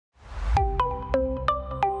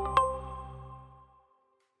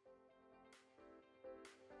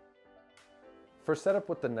For setup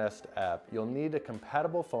with the Nest app, you'll need a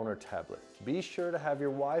compatible phone or tablet. Be sure to have your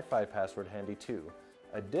Wi-Fi password handy too.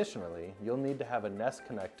 Additionally, you'll need to have a Nest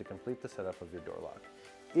Connect to complete the setup of your door lock.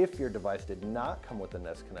 If your device did not come with a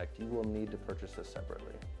Nest Connect, you will need to purchase this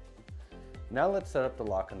separately. Now let's set up the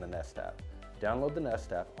lock on the Nest app. Download the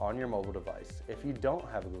Nest app on your mobile device. If you don't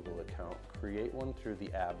have a Google account, create one through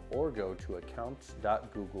the app or go to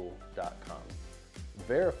accounts.google.com.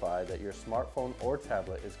 Verify that your smartphone or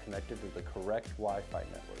tablet is connected to the correct Wi-Fi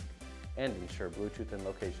network and ensure Bluetooth and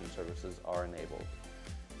location services are enabled.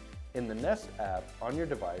 In the Nest app on your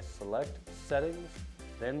device, select Settings,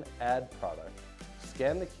 then Add Product.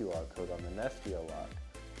 Scan the QR code on the Nest Yale lock.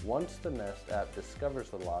 Once the Nest app discovers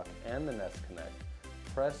the lock and the Nest Connect,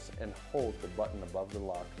 press and hold the button above the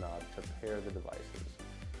lock knob to pair the devices.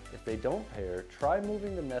 If they don't pair, try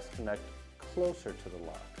moving the Nest Connect closer to the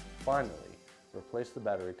lock. Finally, replace the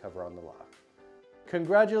battery cover on the lock.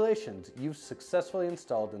 Congratulations! You've successfully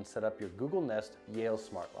installed and set up your Google Nest Yale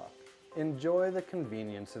Smart Lock. Enjoy the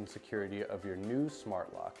convenience and security of your new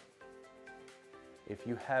smart lock. If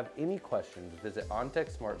you have any questions, visit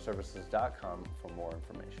OnTechSmartServices.com for more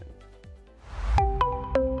information.